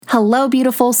Hello,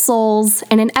 beautiful souls.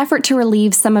 In an effort to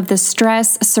relieve some of the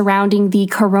stress surrounding the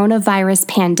coronavirus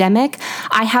pandemic,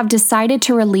 I have decided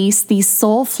to release the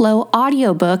Soul Flow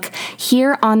audiobook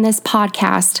here on this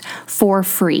podcast for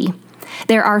free.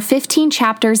 There are 15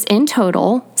 chapters in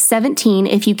total, 17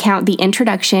 if you count the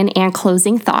introduction and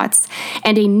closing thoughts,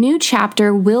 and a new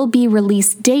chapter will be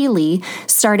released daily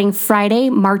starting Friday,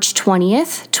 March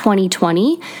 20th,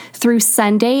 2020 through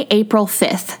Sunday, April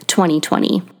 5th,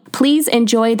 2020. Please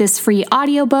enjoy this free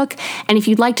audiobook, and if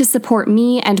you'd like to support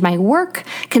me and my work,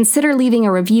 consider leaving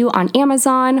a review on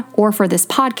Amazon or for this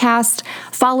podcast,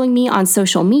 following me on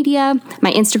social media.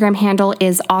 My Instagram handle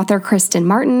is author Kristen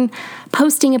Martin,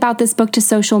 posting about this book to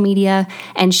social media,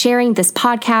 and sharing this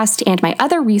podcast and my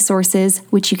other resources,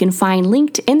 which you can find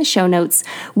linked in the show notes,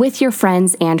 with your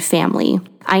friends and family.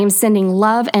 I am sending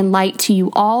love and light to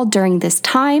you all during this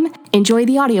time. Enjoy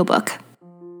the audiobook.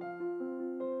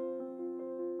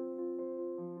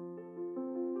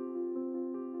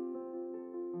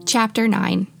 Chapter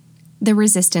 9, The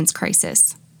Resistance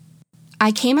Crisis.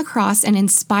 I came across an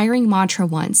inspiring mantra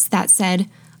once that said,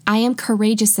 I am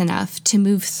courageous enough to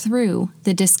move through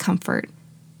the discomfort.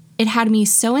 It had me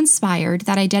so inspired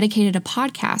that I dedicated a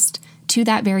podcast to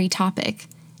that very topic,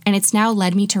 and it's now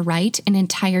led me to write an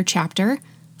entire chapter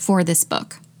for this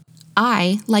book.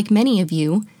 I, like many of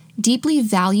you, deeply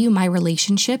value my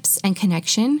relationships and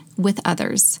connection with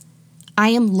others. I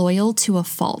am loyal to a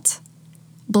fault.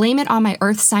 Blame it on my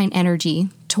earth sign energy,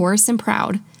 Taurus and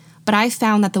proud, but I've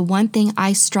found that the one thing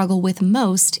I struggle with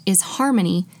most is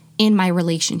harmony in my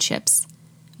relationships.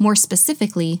 More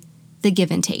specifically, the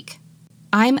give and take.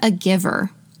 I'm a giver.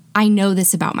 I know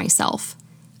this about myself.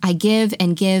 I give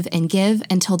and give and give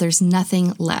until there's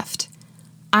nothing left.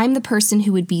 I'm the person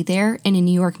who would be there in a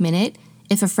New York minute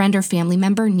if a friend or family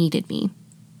member needed me.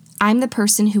 I'm the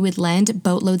person who would lend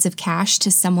boatloads of cash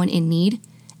to someone in need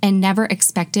and never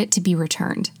expect it to be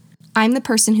returned. I'm the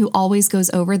person who always goes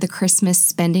over the Christmas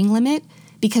spending limit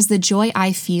because the joy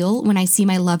I feel when I see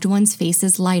my loved ones'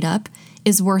 faces light up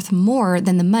is worth more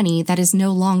than the money that is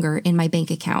no longer in my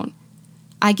bank account.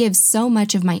 I give so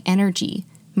much of my energy,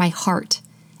 my heart,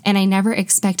 and I never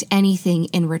expect anything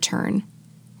in return.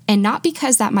 And not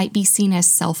because that might be seen as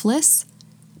selfless,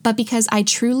 but because I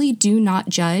truly do not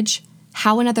judge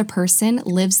how another person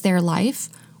lives their life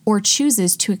or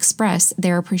chooses to express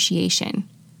their appreciation.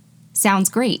 Sounds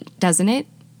great, doesn't it?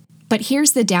 But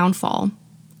here's the downfall.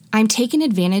 I'm taken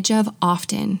advantage of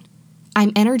often.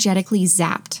 I'm energetically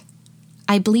zapped.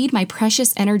 I bleed my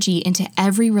precious energy into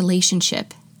every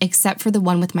relationship except for the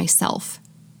one with myself.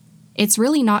 It's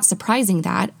really not surprising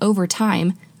that, over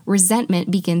time,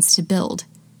 resentment begins to build.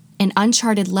 An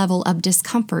uncharted level of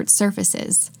discomfort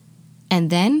surfaces. And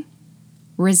then,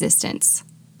 resistance.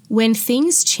 When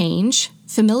things change,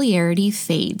 familiarity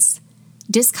fades.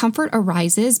 Discomfort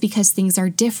arises because things are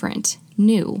different,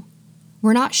 new.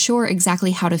 We're not sure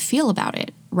exactly how to feel about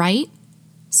it, right?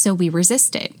 So we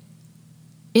resist it.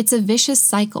 It's a vicious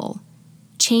cycle.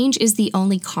 Change is the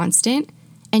only constant,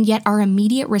 and yet our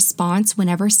immediate response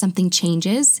whenever something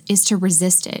changes is to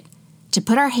resist it, to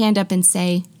put our hand up and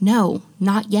say, no,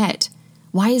 not yet.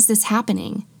 Why is this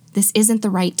happening? This isn't the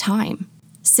right time.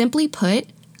 Simply put,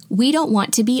 we don't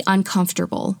want to be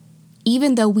uncomfortable,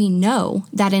 even though we know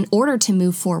that in order to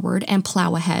move forward and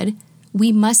plow ahead,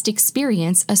 we must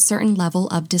experience a certain level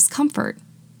of discomfort.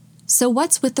 So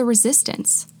what's with the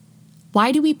resistance?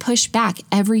 Why do we push back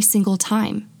every single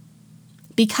time?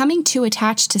 Becoming too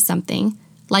attached to something,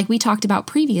 like we talked about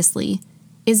previously,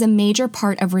 is a major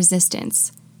part of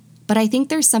resistance. But I think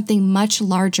there's something much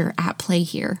larger at play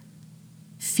here.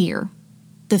 Fear.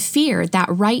 The fear that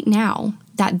right now,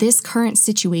 that this current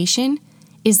situation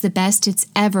is the best it's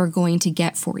ever going to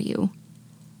get for you.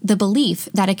 The belief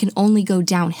that it can only go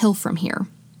downhill from here.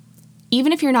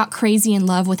 Even if you're not crazy in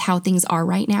love with how things are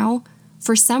right now,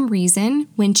 for some reason,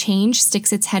 when change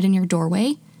sticks its head in your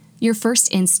doorway, your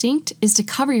first instinct is to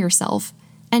cover yourself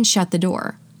and shut the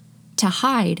door, to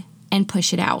hide and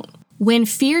push it out. When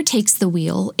fear takes the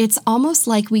wheel, it's almost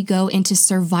like we go into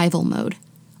survival mode.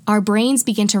 Our brains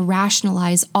begin to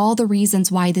rationalize all the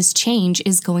reasons why this change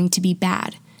is going to be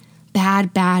bad.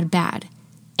 Bad, bad, bad.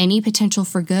 Any potential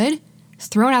for good?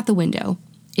 Thrown out the window.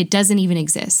 It doesn't even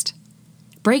exist.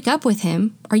 Break up with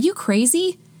him? Are you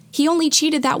crazy? He only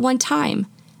cheated that one time.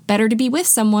 Better to be with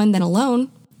someone than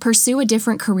alone. Pursue a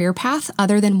different career path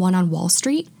other than one on Wall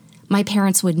Street? My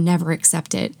parents would never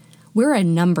accept it. We're a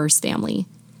numbers family.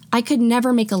 I could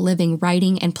never make a living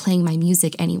writing and playing my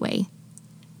music anyway.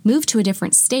 Move to a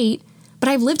different state, but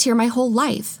I've lived here my whole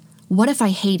life. What if I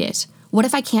hate it? What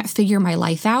if I can't figure my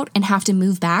life out and have to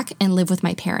move back and live with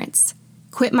my parents?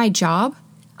 Quit my job?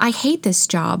 I hate this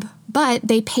job, but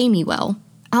they pay me well.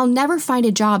 I'll never find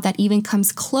a job that even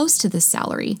comes close to this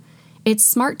salary. It's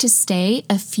smart to stay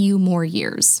a few more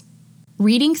years.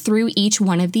 Reading through each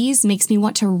one of these makes me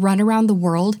want to run around the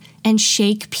world and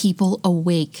shake people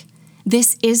awake.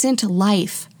 This isn't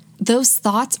life. Those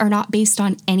thoughts are not based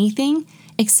on anything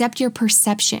except your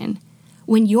perception.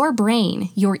 When your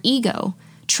brain, your ego,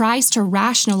 tries to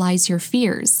rationalize your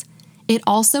fears, it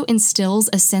also instills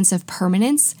a sense of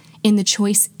permanence in the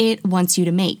choice it wants you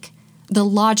to make, the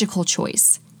logical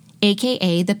choice,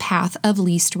 aka the path of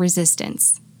least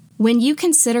resistance. When you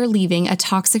consider leaving a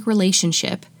toxic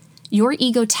relationship, your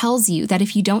ego tells you that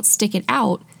if you don't stick it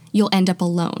out, you'll end up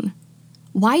alone.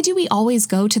 Why do we always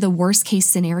go to the worst case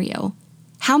scenario?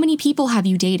 How many people have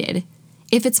you dated?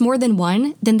 If it's more than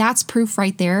one, then that's proof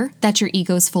right there that your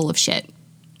ego's full of shit.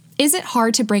 Is it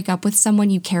hard to break up with someone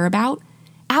you care about?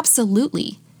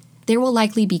 Absolutely. There will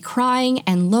likely be crying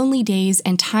and lonely days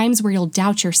and times where you'll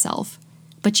doubt yourself.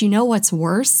 But you know what's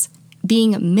worse?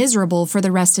 Being miserable for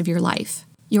the rest of your life.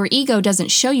 Your ego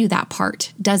doesn't show you that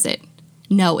part, does it?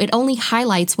 No, it only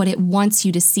highlights what it wants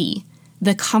you to see,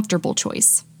 the comfortable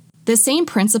choice. The same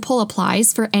principle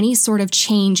applies for any sort of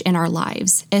change in our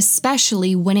lives,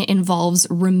 especially when it involves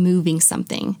removing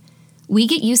something. We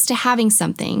get used to having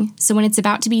something, so when it's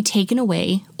about to be taken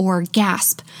away, or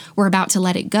gasp, we're about to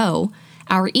let it go,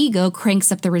 our ego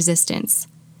cranks up the resistance.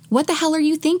 What the hell are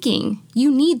you thinking?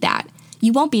 You need that.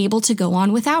 You won't be able to go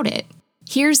on without it.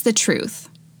 Here's the truth.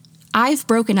 I've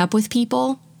broken up with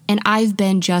people, and I've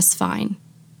been just fine.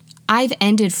 I've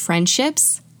ended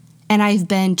friendships, and I've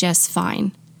been just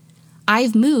fine.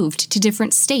 I've moved to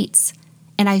different states,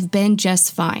 and I've been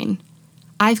just fine.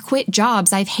 I've quit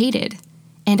jobs I've hated,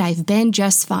 and I've been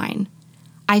just fine.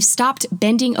 I've stopped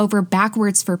bending over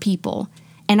backwards for people,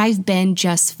 and I've been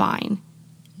just fine.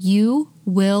 You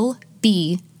will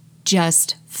be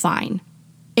just fine.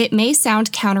 It may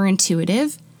sound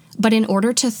counterintuitive, but in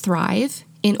order to thrive,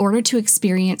 in order to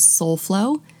experience soul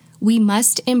flow, we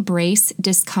must embrace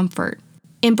discomfort.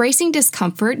 Embracing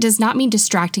discomfort does not mean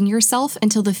distracting yourself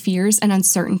until the fears and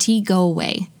uncertainty go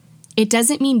away. It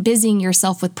doesn't mean busying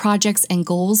yourself with projects and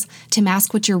goals to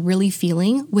mask what you're really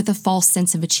feeling with a false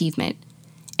sense of achievement.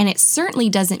 And it certainly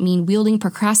doesn't mean wielding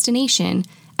procrastination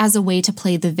as a way to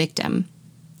play the victim.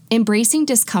 Embracing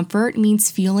discomfort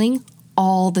means feeling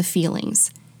all the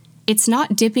feelings. It's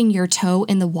not dipping your toe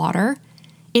in the water.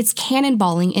 It's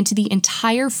cannonballing into the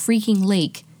entire freaking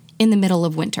lake in the middle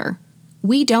of winter.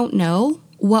 We don't know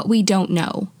what we don't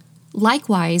know.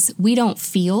 Likewise, we don't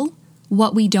feel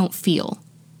what we don't feel.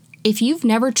 If you've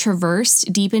never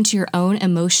traversed deep into your own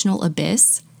emotional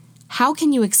abyss, how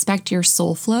can you expect your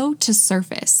soul flow to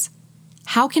surface?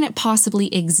 How can it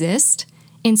possibly exist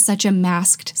in such a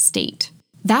masked state?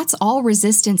 That's all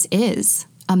resistance is,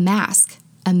 a mask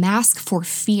for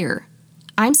fear.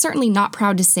 I'm certainly not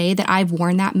proud to say that I've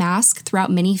worn that mask throughout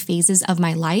many phases of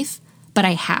my life, but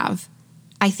I have.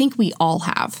 I think we all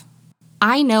have.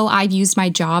 I know I've used my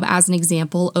job as an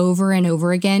example over and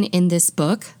over again in this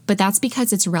book, but that's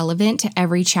because it's relevant to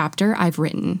every chapter I've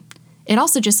written. It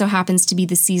also just so happens to be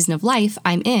the season of life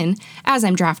I'm in as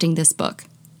I'm drafting this book.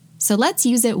 So let's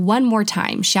use it one more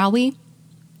time, shall we?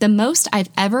 The most I've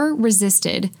ever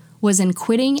resisted was in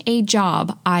quitting a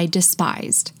job I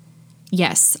despised.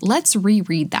 Yes, let's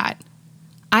reread that.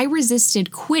 I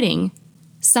resisted quitting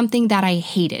something that I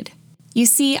hated. You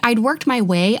see, I'd worked my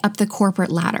way up the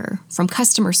corporate ladder, from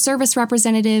customer service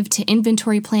representative to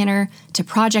inventory planner to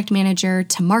project manager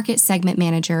to market segment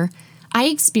manager. I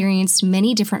experienced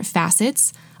many different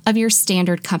facets of your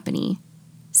standard company.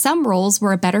 Some roles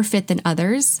were a better fit than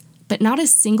others, but not a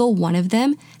single one of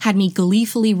them had me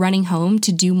gleefully running home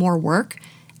to do more work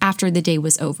after the day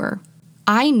was over.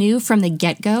 I knew from the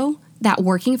get-go that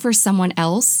working for someone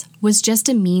else was just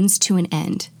a means to an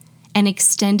end, an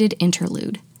extended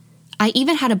interlude. I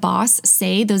even had a boss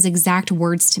say those exact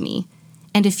words to me,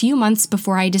 and a few months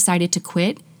before I decided to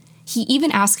quit, he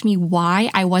even asked me why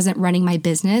I wasn't running my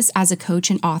business as a coach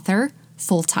and author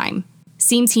full-time.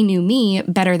 Seems he knew me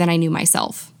better than I knew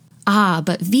myself.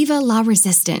 But viva la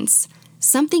resistance.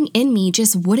 Something in me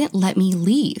just wouldn't let me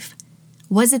leave.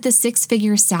 Was it the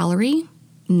 6-figure salary?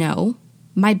 No.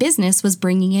 My business was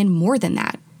bringing in more than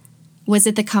that. Was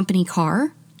it the company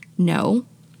car? No.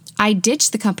 I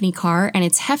ditched the company car and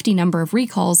its hefty number of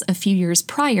recalls a few years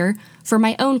prior for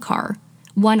my own car,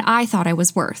 one I thought I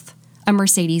was worth, a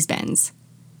Mercedes-Benz.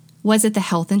 Was it the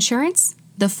health insurance?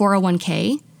 The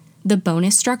 401k? The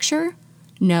bonus structure?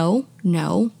 No.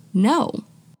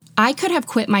 I could have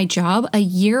quit my job a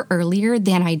year earlier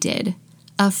than I did.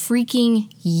 A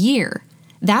freaking year.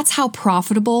 That's how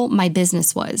profitable my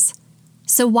business was.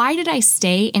 So why did I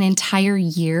stay an entire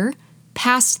year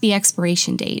past the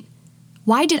expiration date?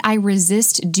 Why did I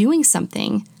resist doing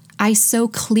something I so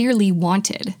clearly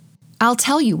wanted? I'll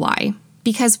tell you why.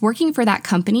 Because working for that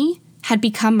company had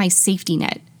become my safety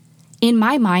net. In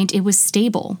my mind, it was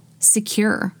stable,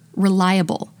 secure,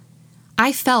 reliable.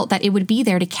 I felt that it would be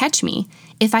there to catch me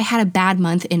if I had a bad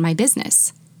month in my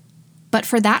business. But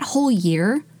for that whole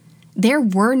year, there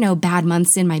were no bad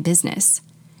months in my business.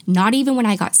 Not even when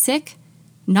I got sick,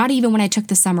 not even when I took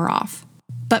the summer off.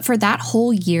 But for that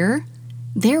whole year,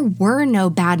 there were no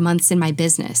bad months in my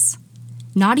business.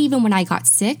 Not even when I got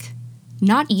sick,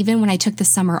 not even when I took the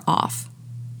summer off.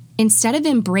 Instead of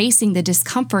embracing the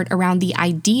discomfort around the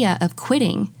idea of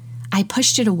quitting, I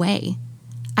pushed it away.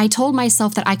 I told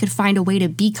myself that I could find a way to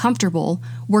be comfortable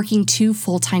working 2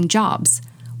 full-time jobs,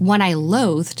 one I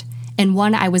loathed and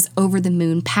one I was over the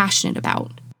moon passionate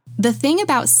about. The thing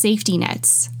about safety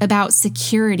nets, about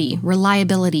security,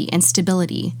 reliability, and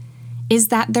stability, is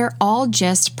that they're all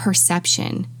just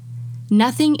perception.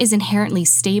 Nothing is inherently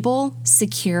stable,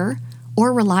 secure,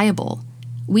 or reliable.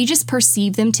 We just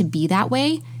perceive them to be that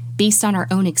way based on our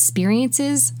own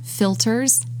experiences,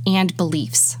 filters, and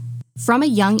beliefs. From a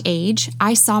young age,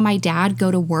 I saw my dad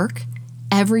go to work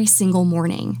every single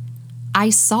morning. I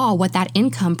saw what that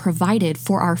income provided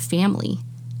for our family.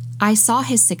 I saw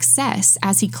his success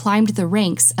as he climbed the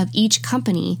ranks of each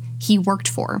company he worked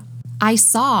for. I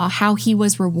saw how he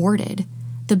was rewarded,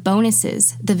 the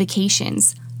bonuses, the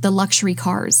vacations, the luxury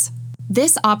cars.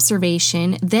 This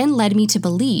observation then led me to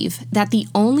believe that the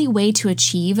only way to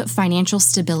achieve financial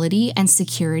stability and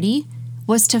security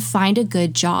was to find a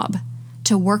good job,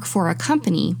 to work for a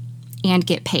company, and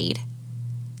get paid.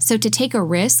 So to take a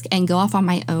risk and go off on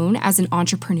my own as an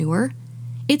entrepreneur,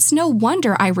 it's no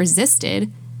wonder I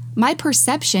resisted. My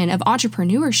perception of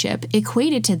entrepreneurship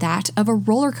equated to that of a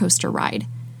roller coaster ride,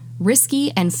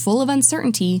 risky and full of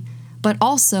uncertainty, but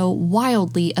also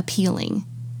wildly appealing.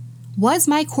 Was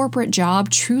my corporate job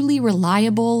truly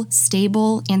reliable,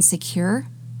 stable, and secure?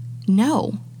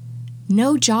 No.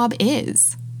 No job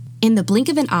is. In the blink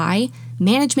of an eye,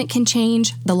 management can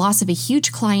change, the loss of a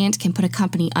huge client can put a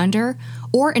company under,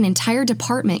 or an entire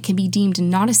department can be deemed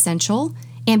non-essential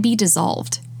and be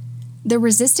dissolved. The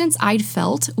resistance I'd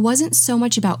felt wasn't so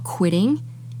much about quitting,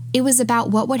 it was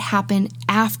about what would happen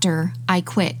after I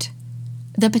quit.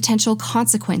 The potential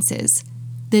consequences,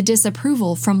 the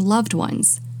disapproval from loved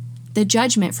ones, the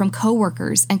judgment from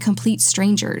coworkers and complete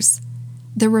strangers,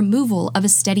 the removal of a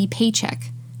steady paycheck,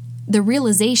 the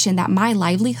realization that my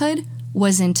livelihood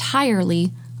was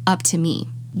entirely up to me.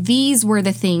 These were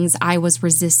the things I was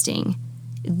resisting.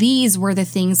 These were the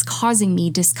things causing me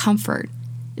discomfort.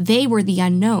 They were the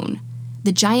unknown,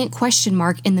 the giant question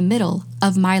mark in the middle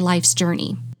of my life's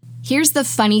journey. Here's the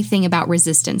funny thing about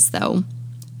resistance, though.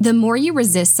 The more you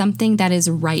resist something that is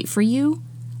right for you,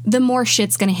 the more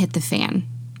shit's gonna hit the fan.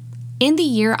 In the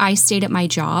year I stayed at my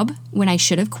job, when I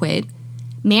should have quit,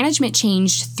 management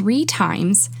changed 3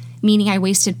 times, meaning I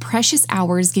wasted precious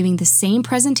hours giving the same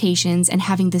presentations and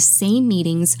having the same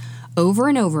meetings over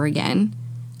and over again.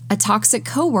 A toxic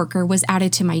coworker was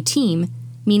added to my team,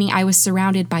 meaning I was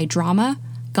surrounded by drama,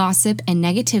 gossip, and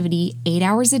negativity 8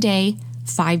 hours a day,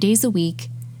 5 days a week,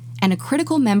 and a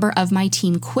critical member of my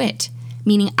team quit,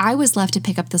 meaning I was left to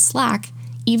pick up the slack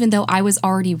even though I was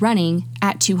already running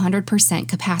at 200%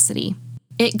 capacity.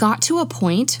 It got to a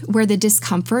point where the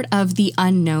discomfort of the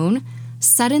unknown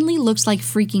suddenly looked like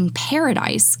freaking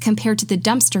paradise compared to the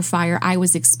dumpster fire I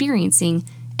was experiencing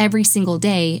every single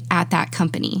day at that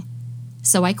company.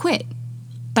 So I quit.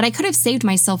 But I could have saved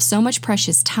myself so much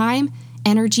precious time,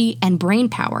 energy, and brain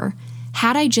power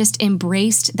had I just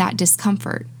embraced that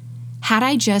discomfort, had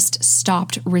I just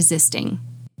stopped resisting.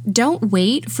 Don't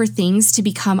wait for things to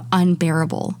become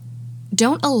unbearable.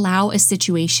 Don't allow a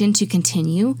situation to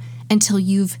continue until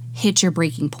you've hit your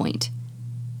breaking point.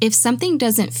 If something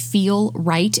doesn't feel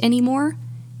right anymore,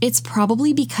 it's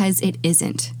probably because it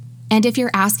isn't. And if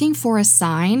you're asking for a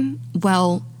sign,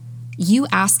 well, you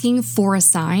asking for a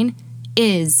sign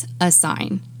is a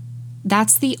sign.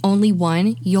 That's the only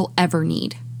one you'll ever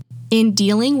need. In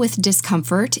dealing with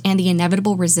discomfort and the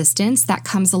inevitable resistance that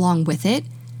comes along with it,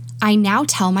 I now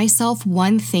tell myself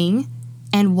one thing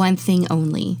and one thing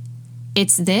only.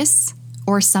 It's this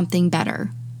or something better.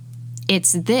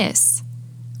 It's this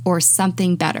or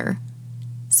something better.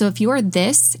 So if your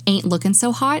this ain't looking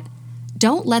so hot,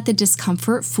 don't let the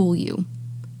discomfort fool you.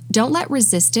 Don't let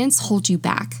resistance hold you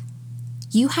back.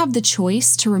 You have the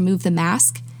choice to remove the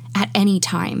mask at any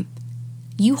time.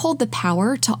 You hold the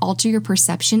power to alter your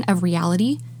perception of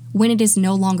reality when it is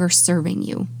no longer serving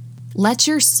you. Let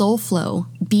your soul flow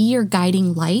be your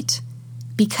guiding light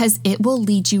because it will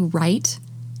lead you right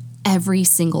every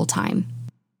single time.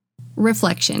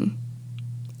 Reflection.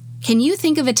 Can you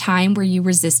think of a time where you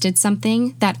resisted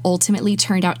something that ultimately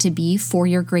turned out to be for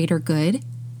your greater good?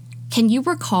 Can you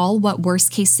recall what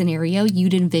worst-case scenario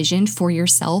you'd envisioned for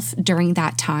yourself during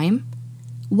that time?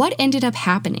 What ended up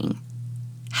happening?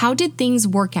 How did things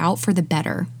work out for the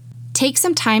better? Take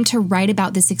some time to write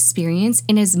about this experience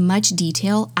in as much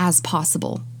detail as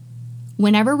possible.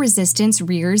 Whenever resistance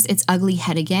rears its ugly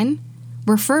head again,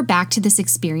 refer back to this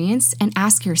experience and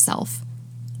ask yourself,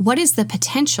 what is the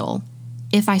potential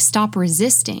if I stop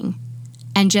resisting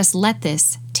and just let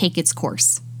this take its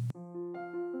course?